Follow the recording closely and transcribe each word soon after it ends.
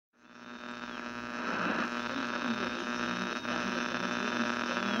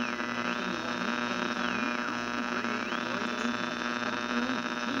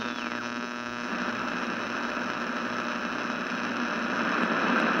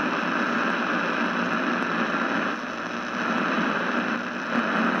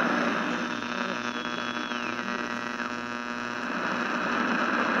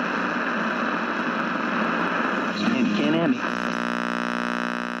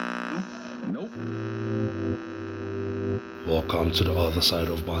welcome to the other side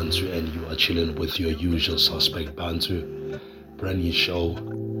of Bantu, and you are chilling with your usual suspect Bantu. Brand new show,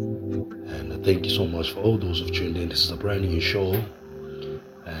 and thank you so much for all those who've tuned in. This is a brand new show,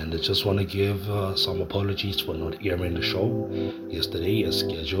 and I just want to give some apologies for not airing the show yesterday as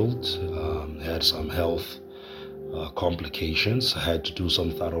scheduled. Had some health complications. I had to do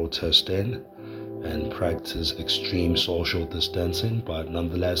some thorough testing and practice extreme social distancing, but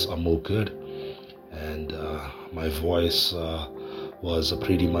nonetheless I'm all good, and my voice was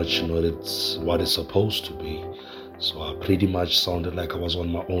pretty much not what it's supposed to be, so I pretty much sounded like I was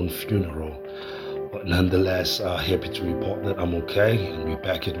on my own funeral. But nonetheless, happy to report that I'm okay and we're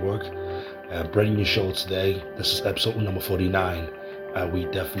back at work. Brand new show today. This is episode number 49, and we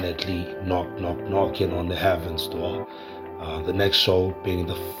definitely knocking on the heavens door. The next show being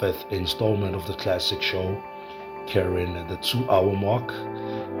the 5th installment of the classic show, carrying the 2-hour mark,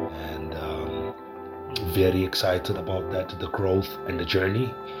 and very excited about that, the growth and the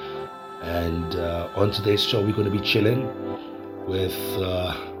journey. And on today's show, we're going to be chilling with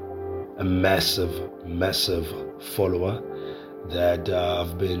a massive follower that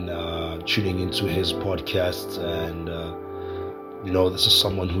I've been tuning into his podcasts, and this is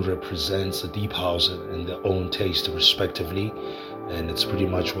someone who represents the deep house in their own taste respectively, and it's pretty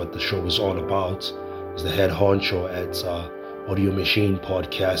much what the show is all about. He's the head honcho at Audio Machine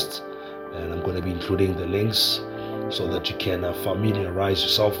Podcast, and I'm going to be including the links so that you can familiarize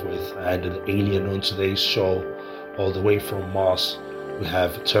yourself with. And an alien on today's show, all the way from Mars, we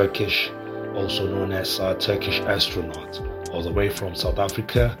have Turkish, also known as Turkish Astronaut, all the way from South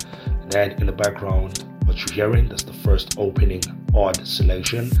Africa. And then in the background, what you're hearing, that's the first opening odd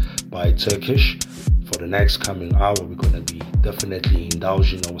selection by Turkish. For the next coming hour, we're going to be definitely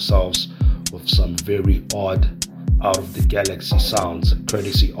indulging ourselves with some very odd, out of the galaxy sounds,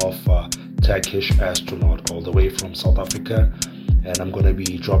 courtesy of Turkish Astronaut, all the way from South Africa. And I'm going to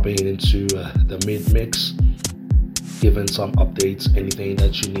be dropping into the mid-mix, giving some updates, anything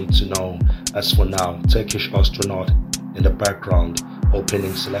that you need to know. As for now, Turkish Astronaut in the background,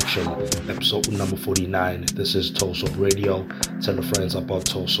 opening selection, episode number 49. This is TOSOB Radio. Tell your friends about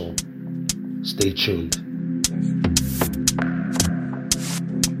TOSOB. Stay tuned.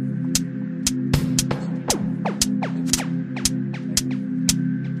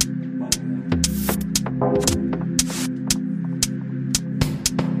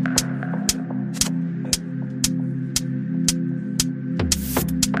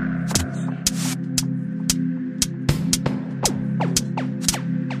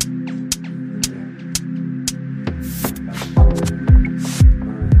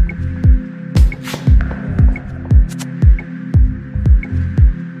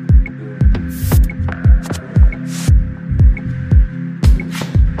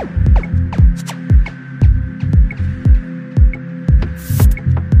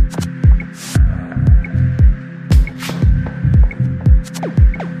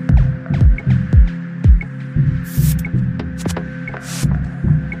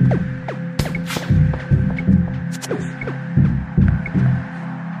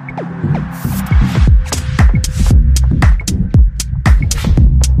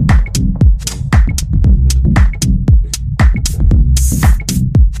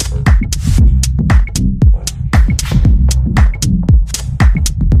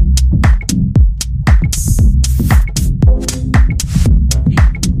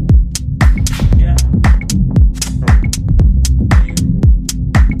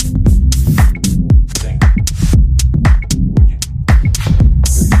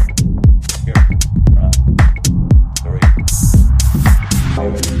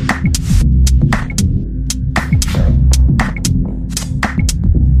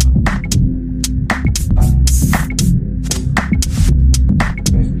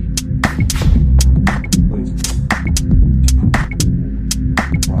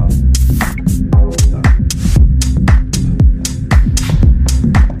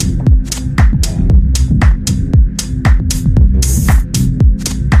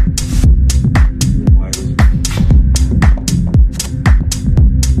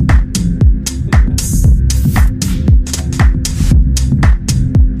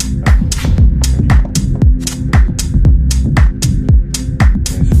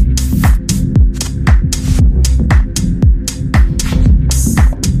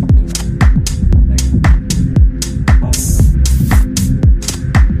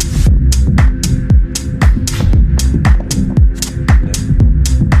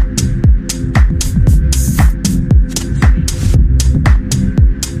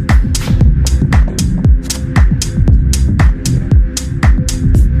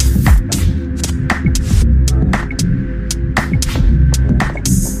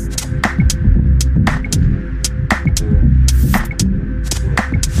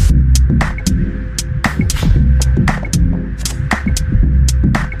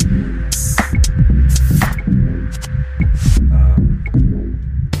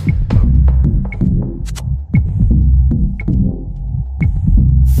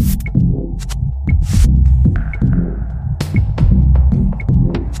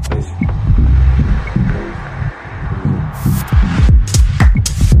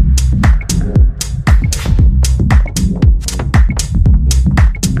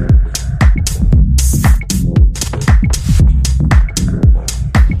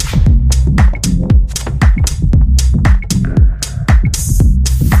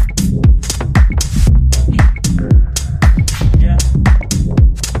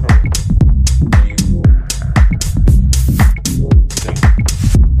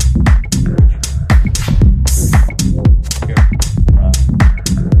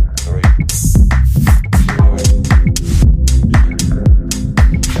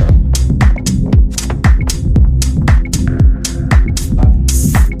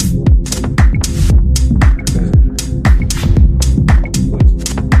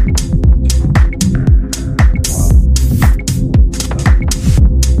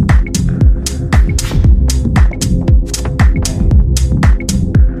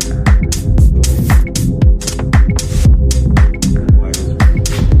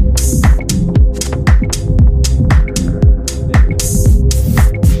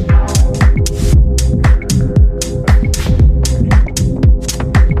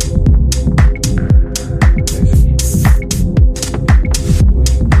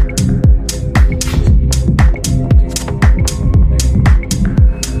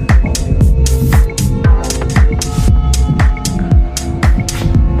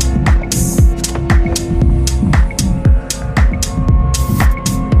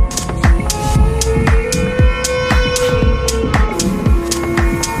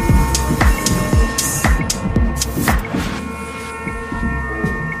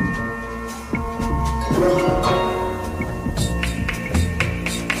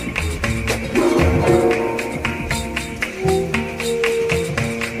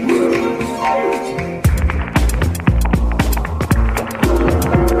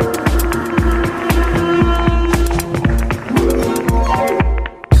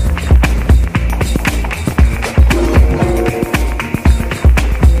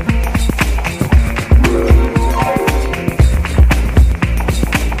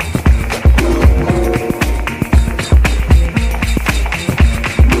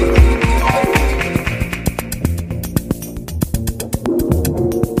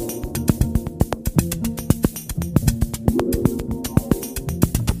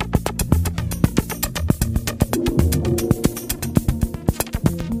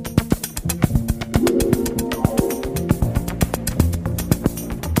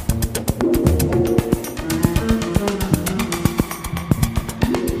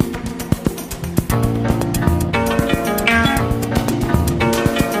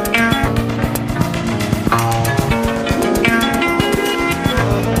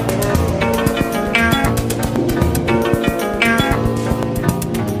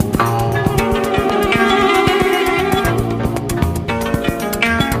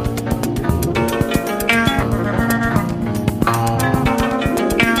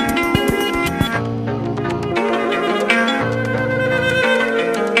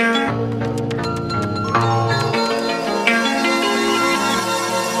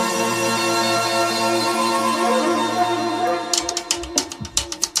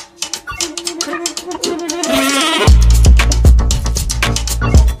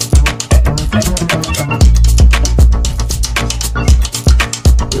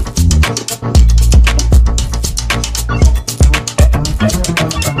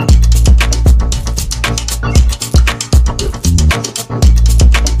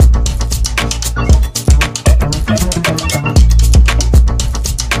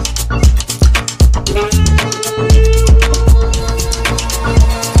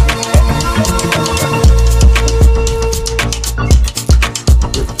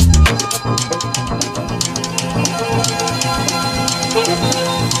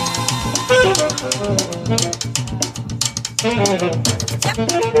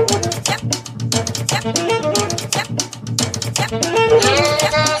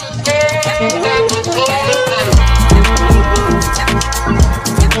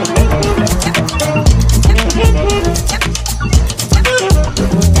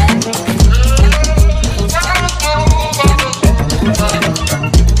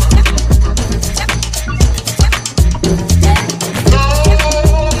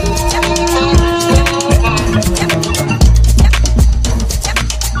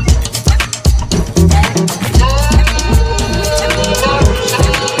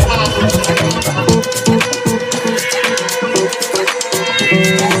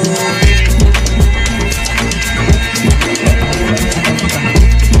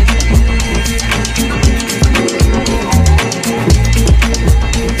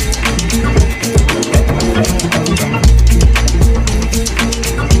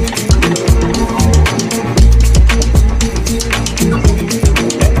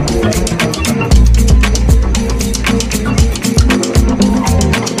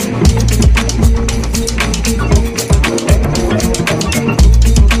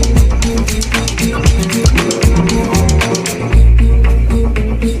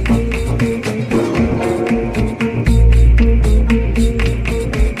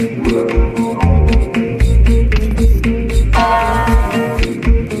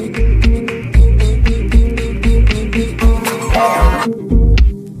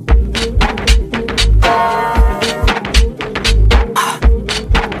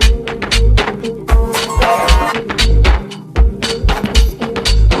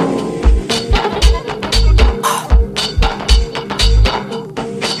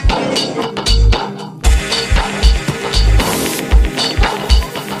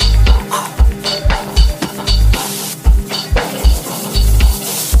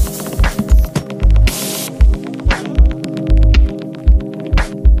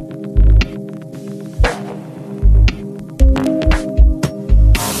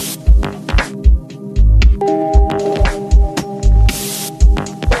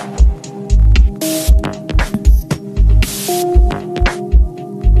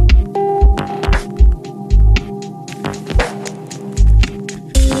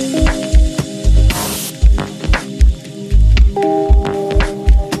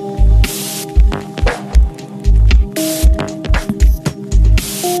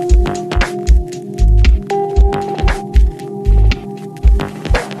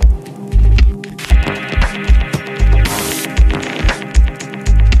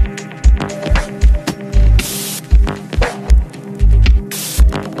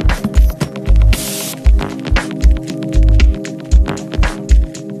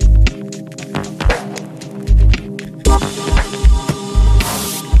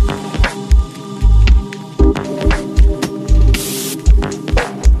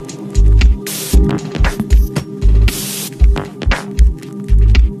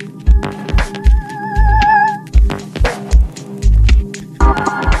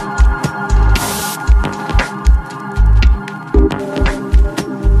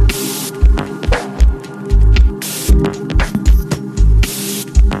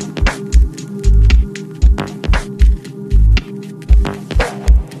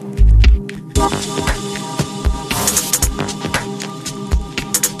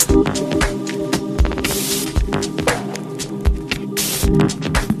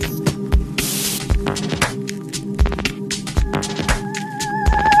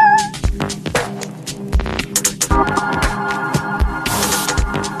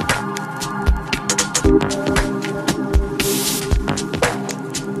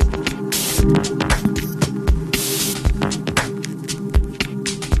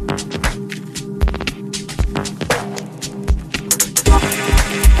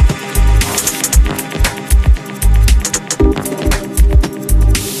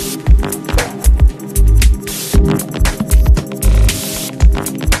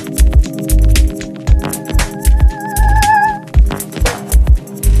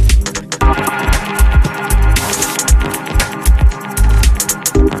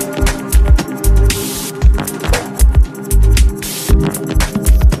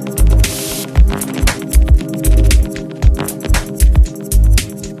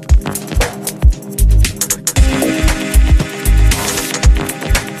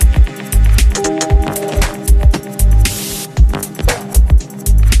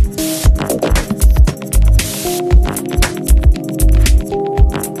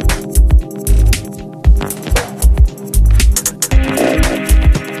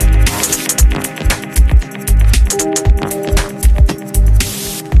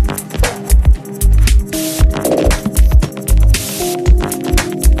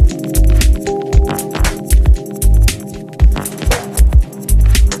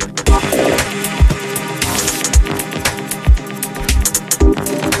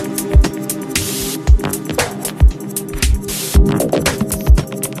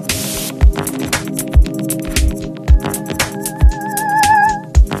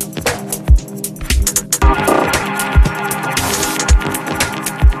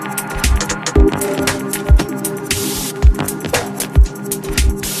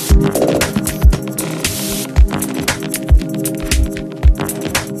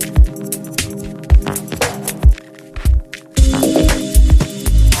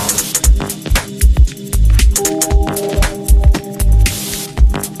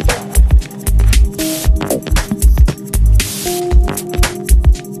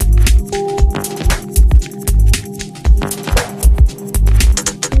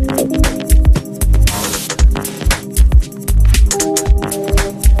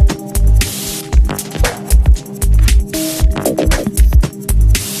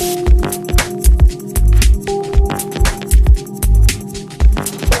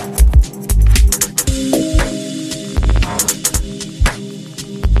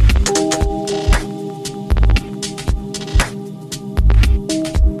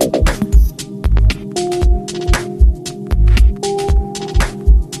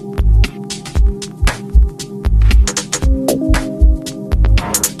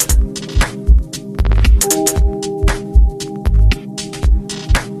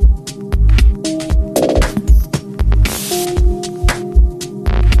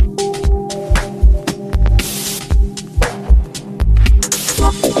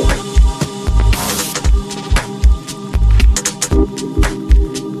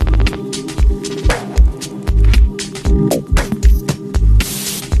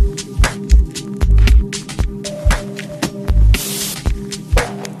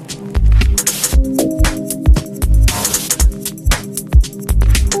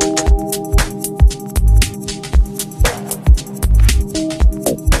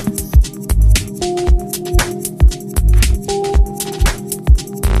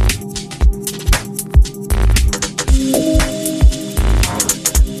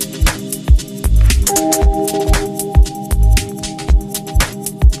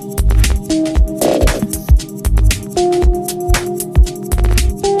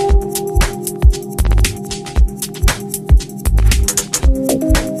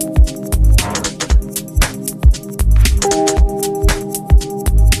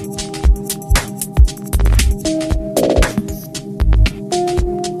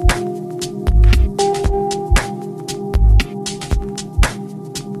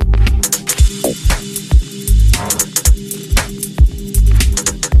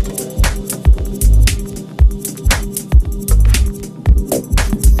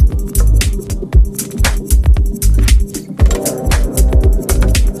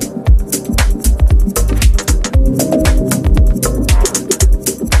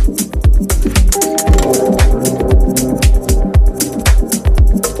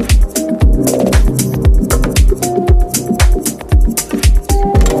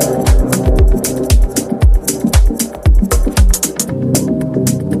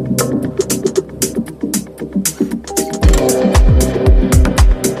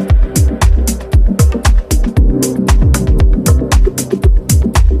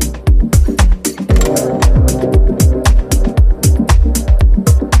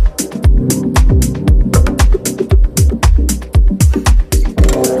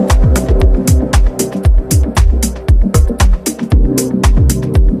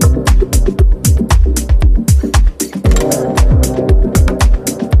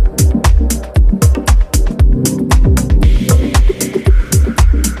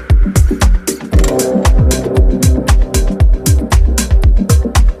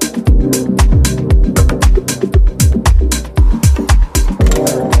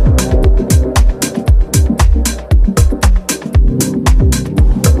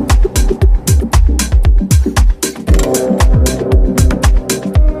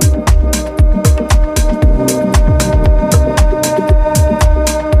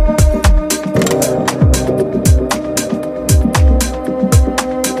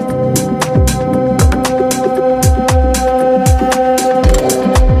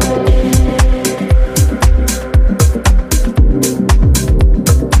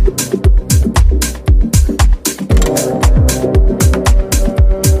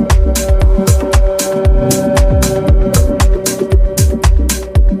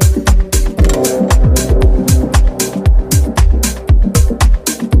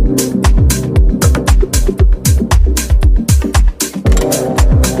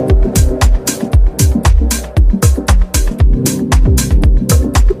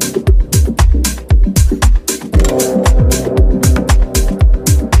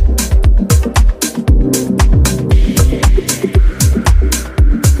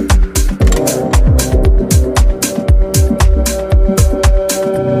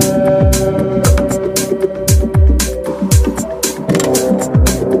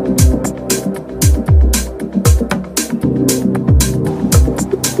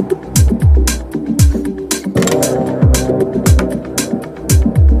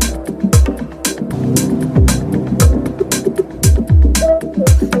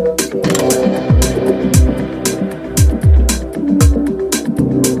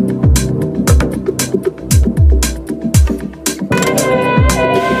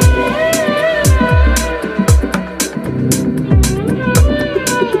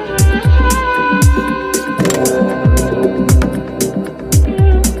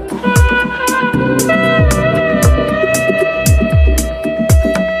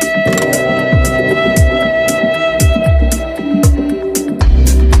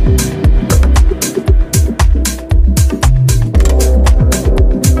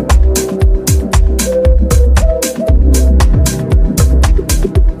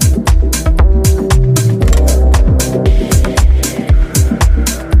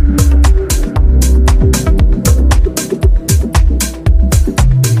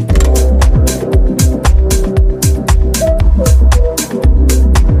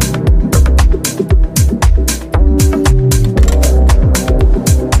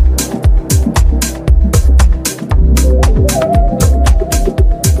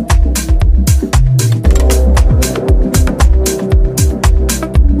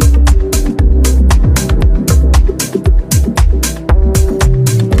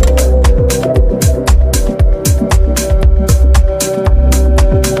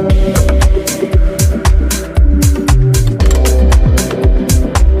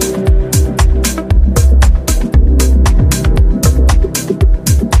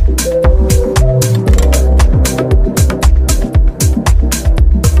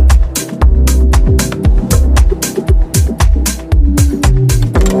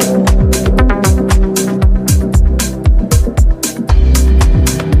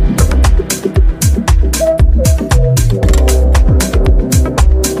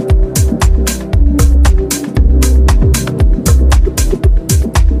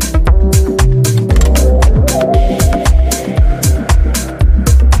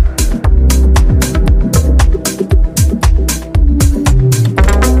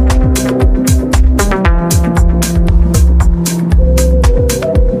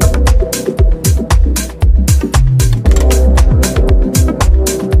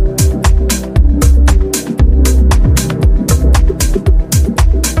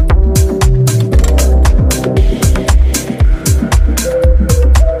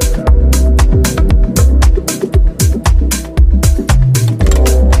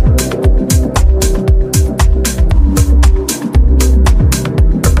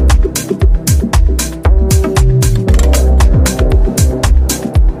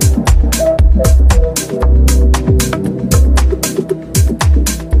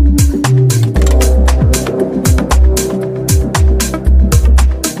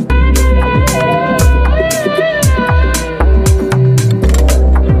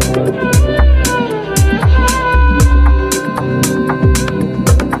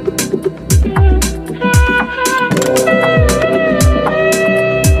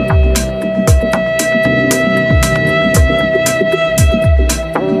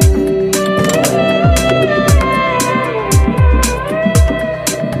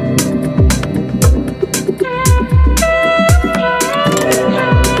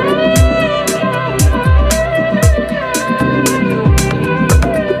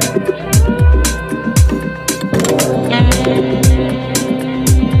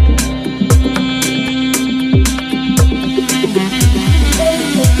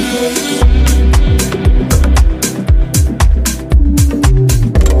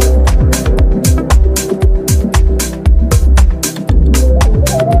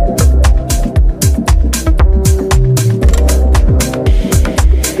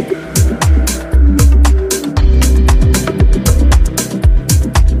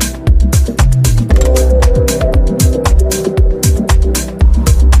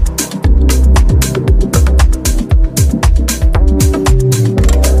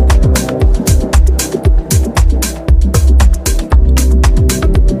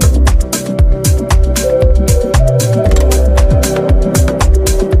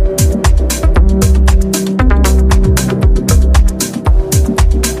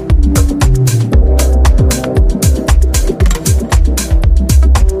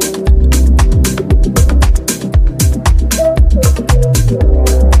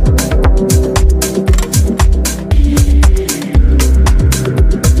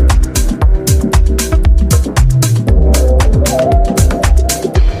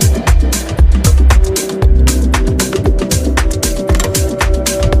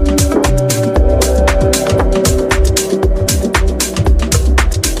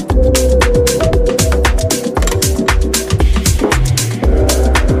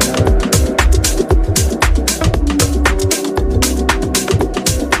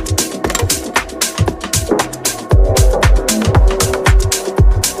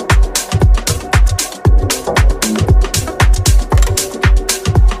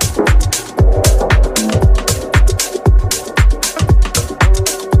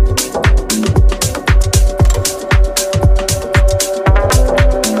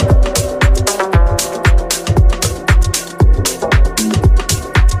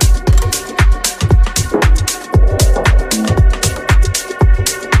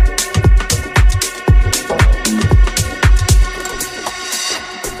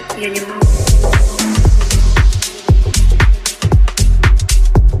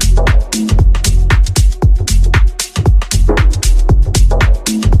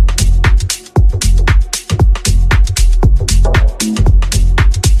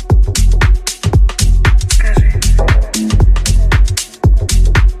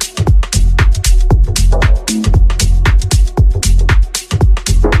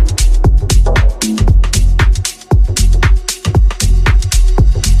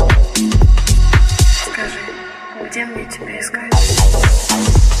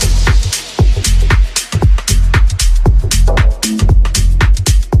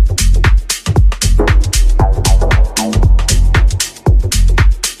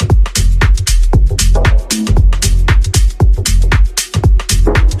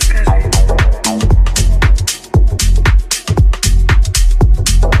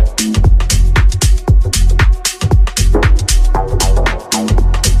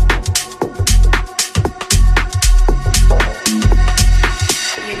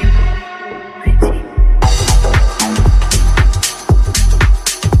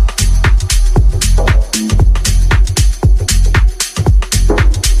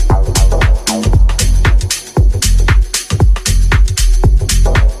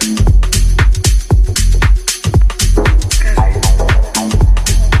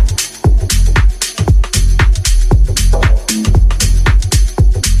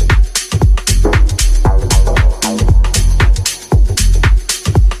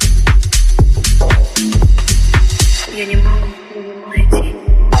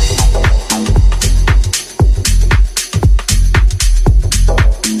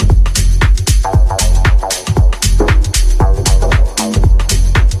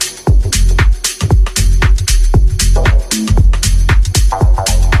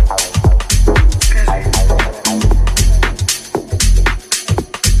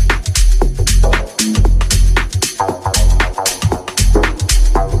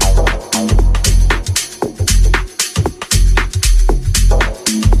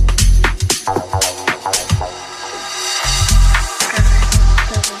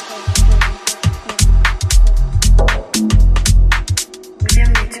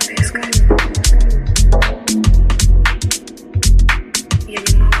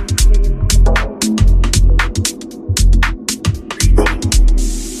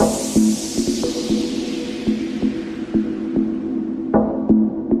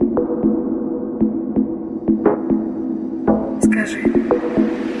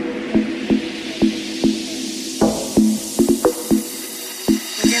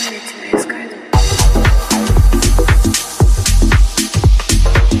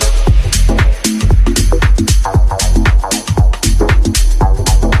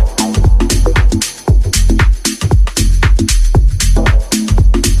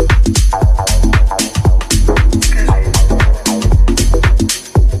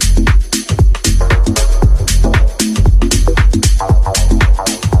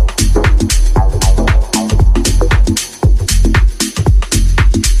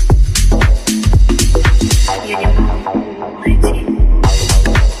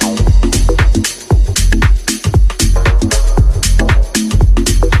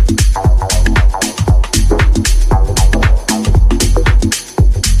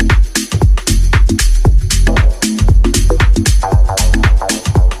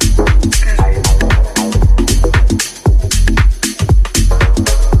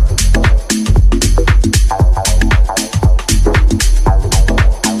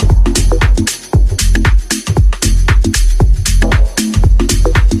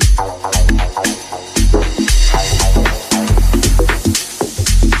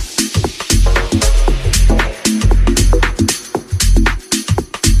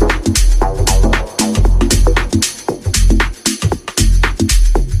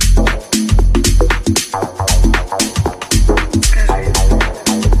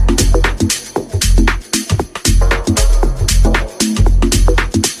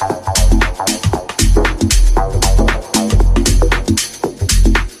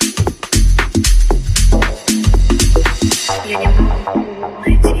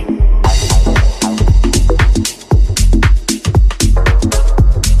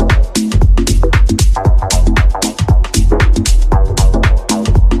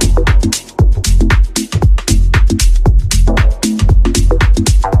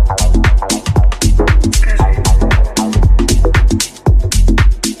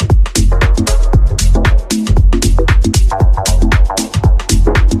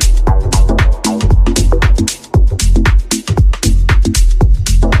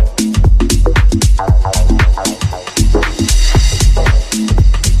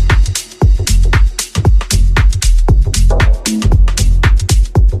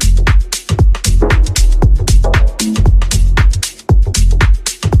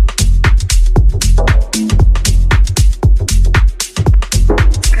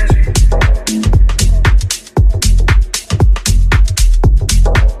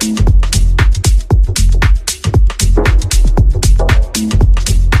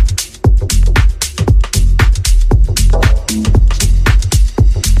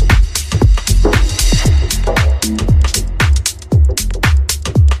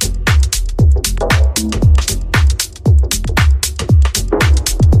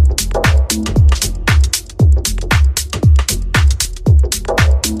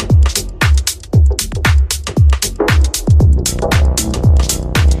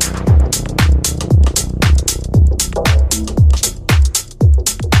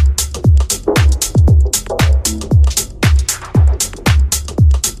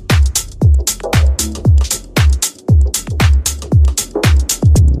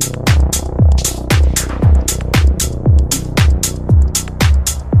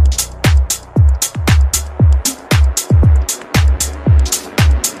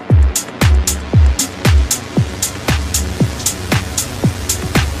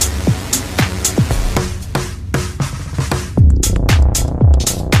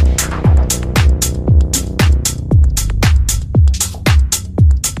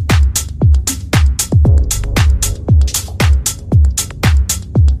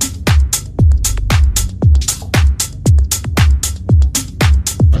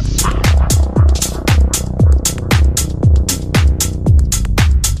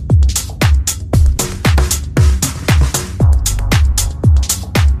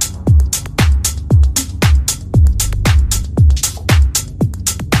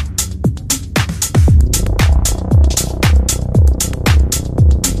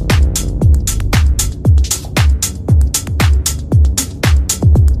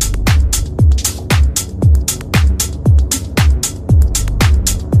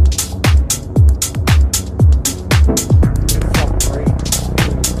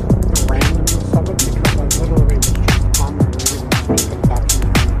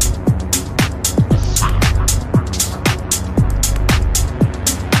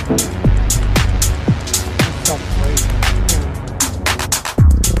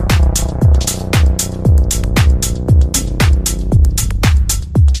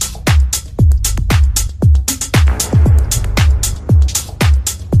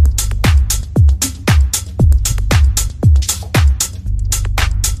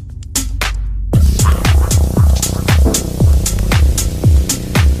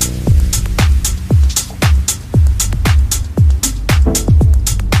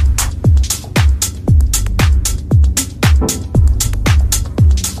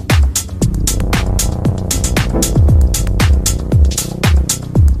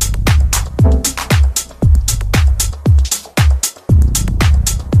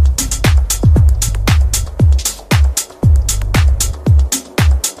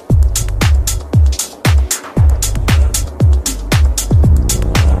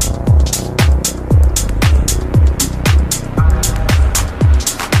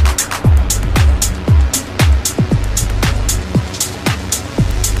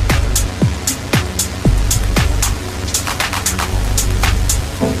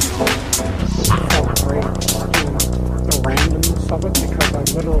 the randomness of it, because I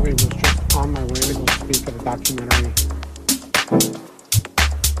literally was just on my way to go speak at a documentary.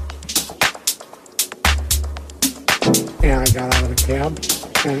 And I got out of the cab,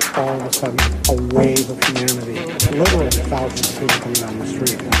 and all of a sudden, a wave of humanity, literally thousands of people coming down the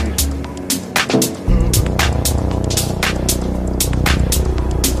street.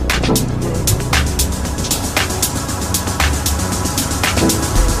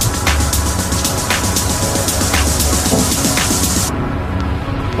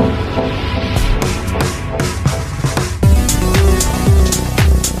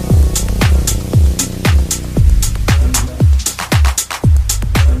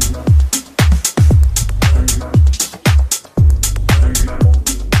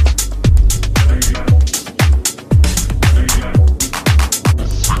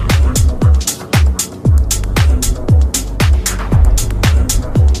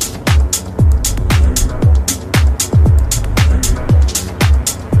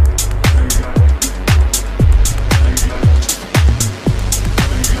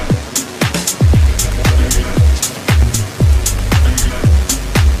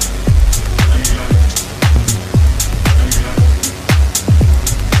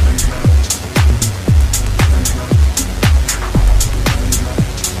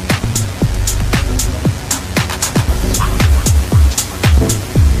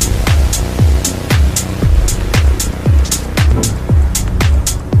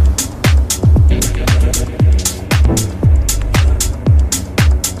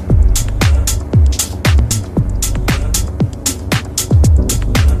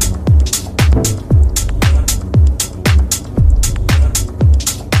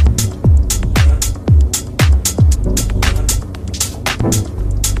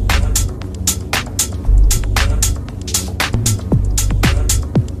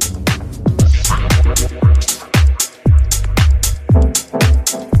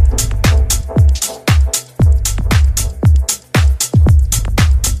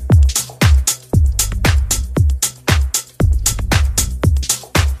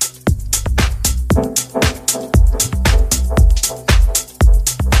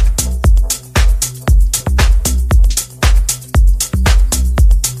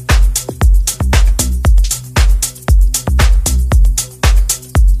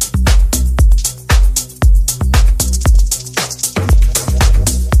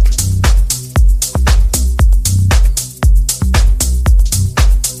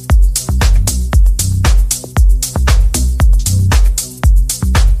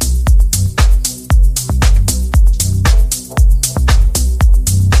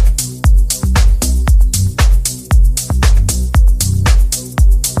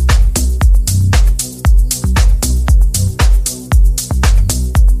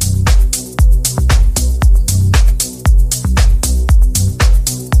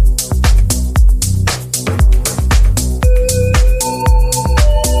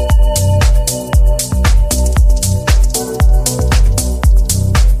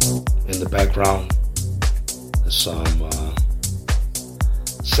 background, some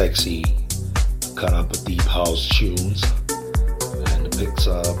sexy cut up deep house tunes, and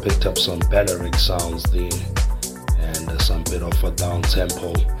picked up some Balearic sounds there, and some bit of a down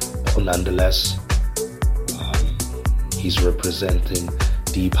tempo, but nonetheless he's representing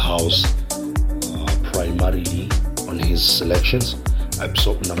deep house primarily on his selections.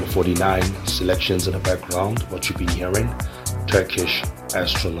 Episode number 49, selections in the background, what you've been hearing, Turkish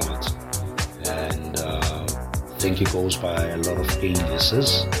Astronaut. And I think he goes by a lot of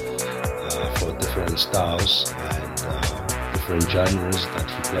aliases for different styles and different genres that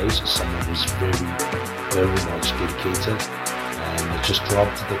he plays. Someone who's very much dedicated, and it just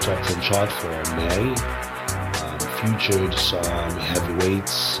dropped the top 10 chart for May. Featured some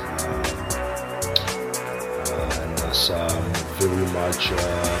heavyweights and some very much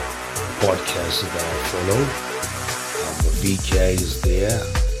podcasts that I follow. VK is there,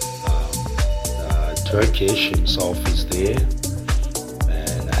 Turkish himself is there,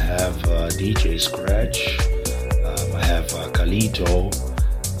 and I have DJ Scratch, I have Kalito,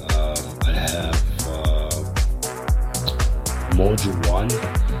 I have Module 1.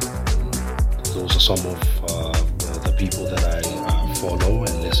 Those are some of the people that I follow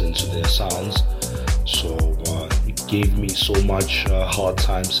and listen to their sounds. So it gave me so much hard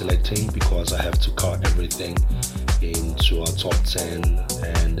time selecting, because I have to cut everything into a top 10,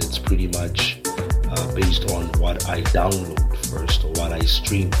 and it's pretty much based on what I download first or what I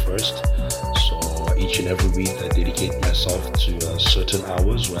stream first. So each and every week I dedicate myself to certain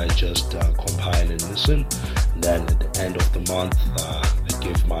hours where I just compile and listen, and then at the end of the month I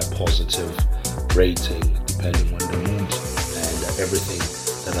give my positive rating, depending on the mood and everything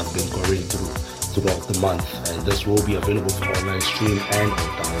that I've been going throughout the month. And this will be available for online stream and on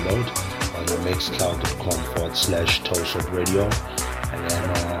download on the mixcloud.com/TOSOB radio. And then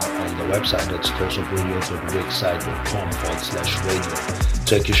on the website, that's tosobradio.wixsite.com/radio.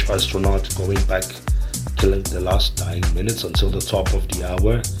 Turkish Astronaut, going back, killing the last 9 minutes until the top of the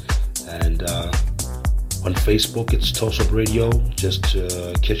hour. And on Facebook, it's TOSOB Radio. Just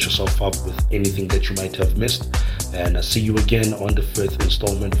catch yourself up with anything that you might have missed. And I'll see you again on the 5th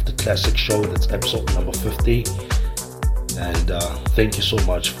installment of the Classic Show. That's episode number 50. And thank you so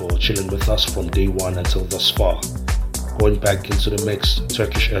much for chilling with us from day one until thus far. Going back into the mix,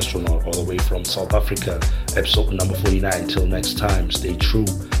 Turkish Astronaut all the way from South Africa, episode number 49. Till next time, stay true,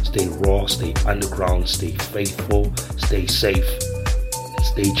 stay raw, stay underground, stay faithful, stay safe, and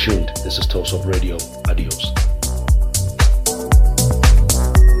stay tuned. This is TOSOB Radio. Adios.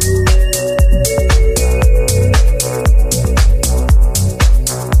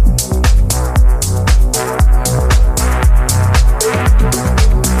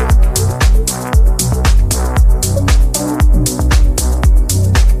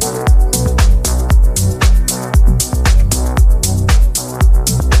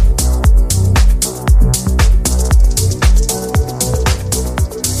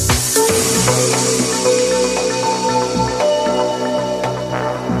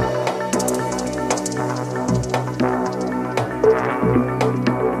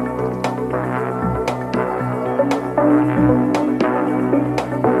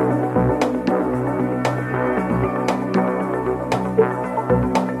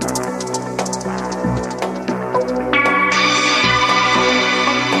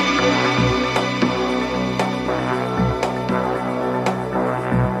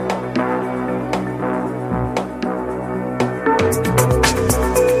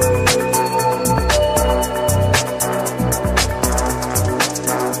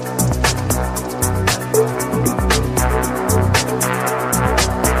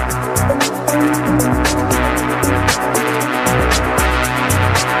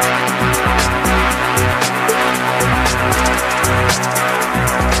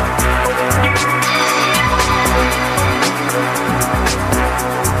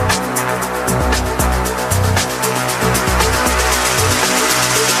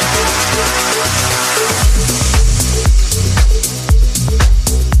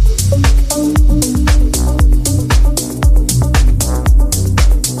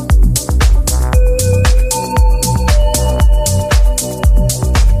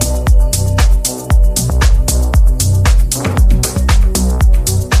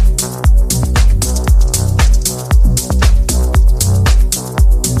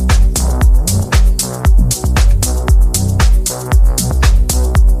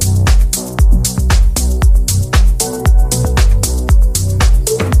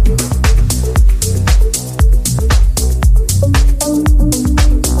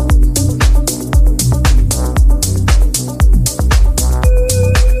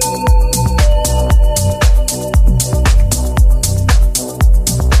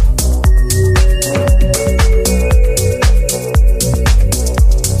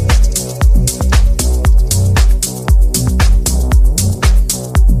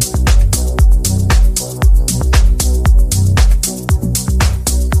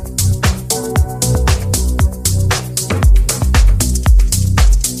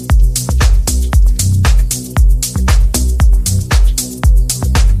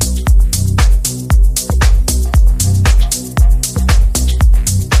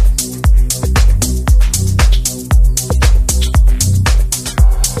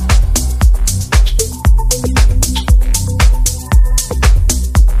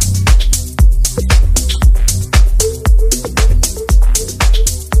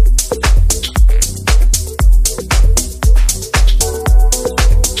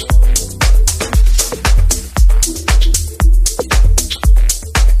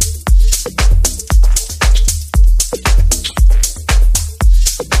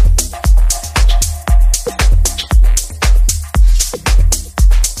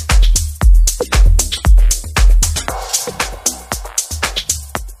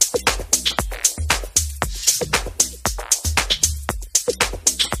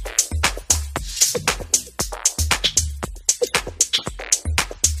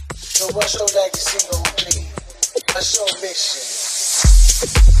 What's your legacy gonna be? What's your mission?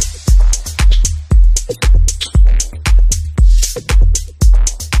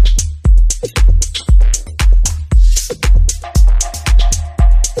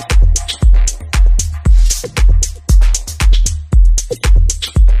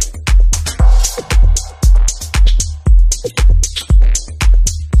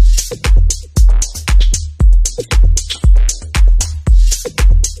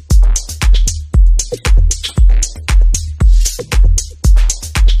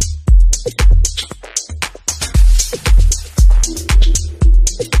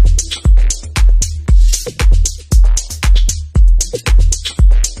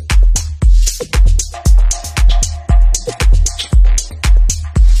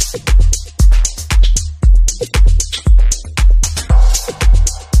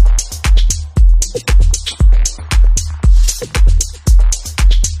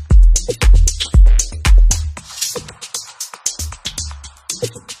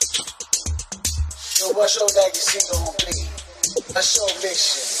 what's your legacy gonna be? What's your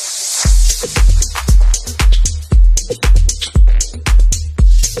mission?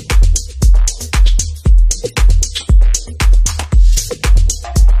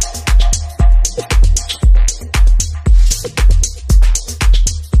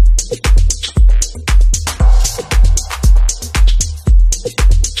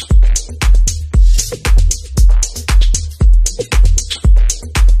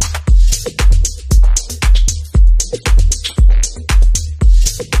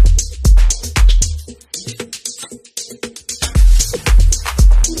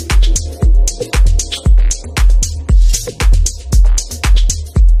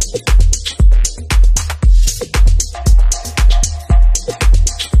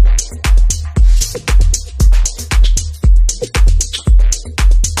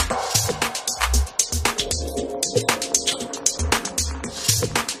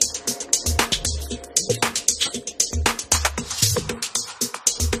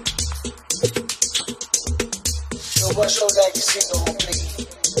 What's your legacy gonna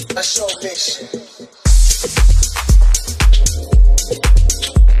be? What's your mission?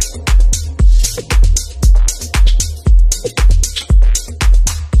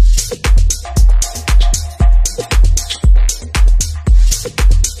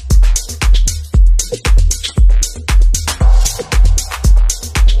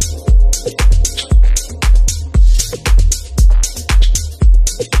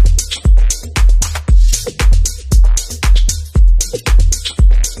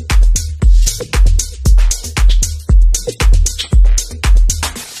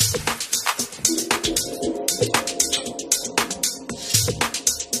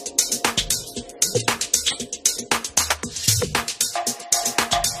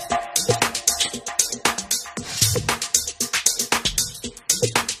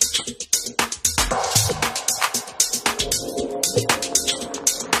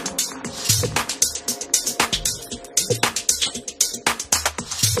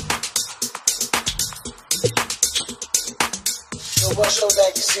 What's your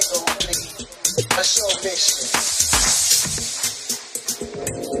legacy gonna be? What's your mission?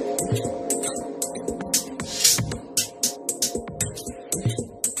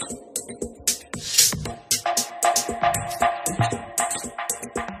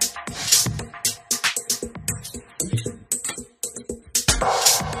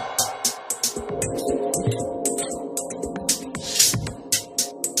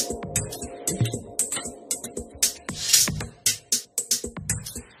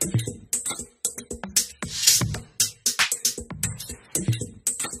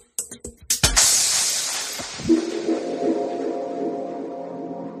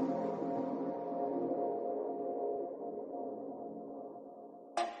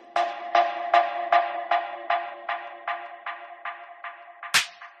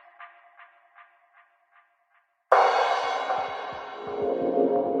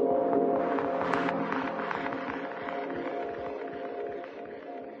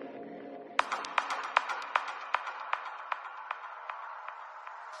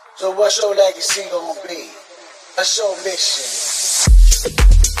 So what's your legacy gonna be? What's your mission?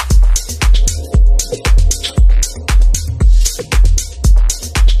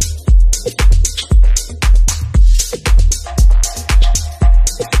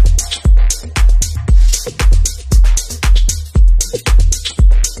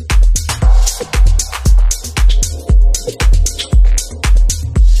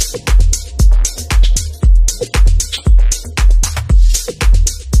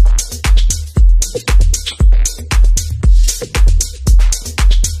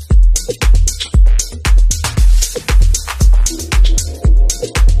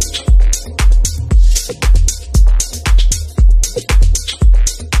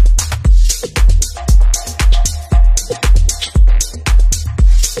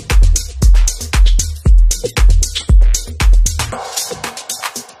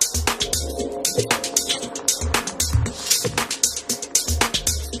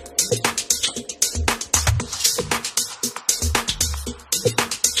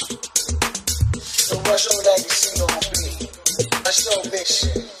 What's your legacy gonna be? What's your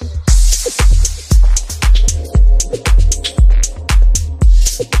mission?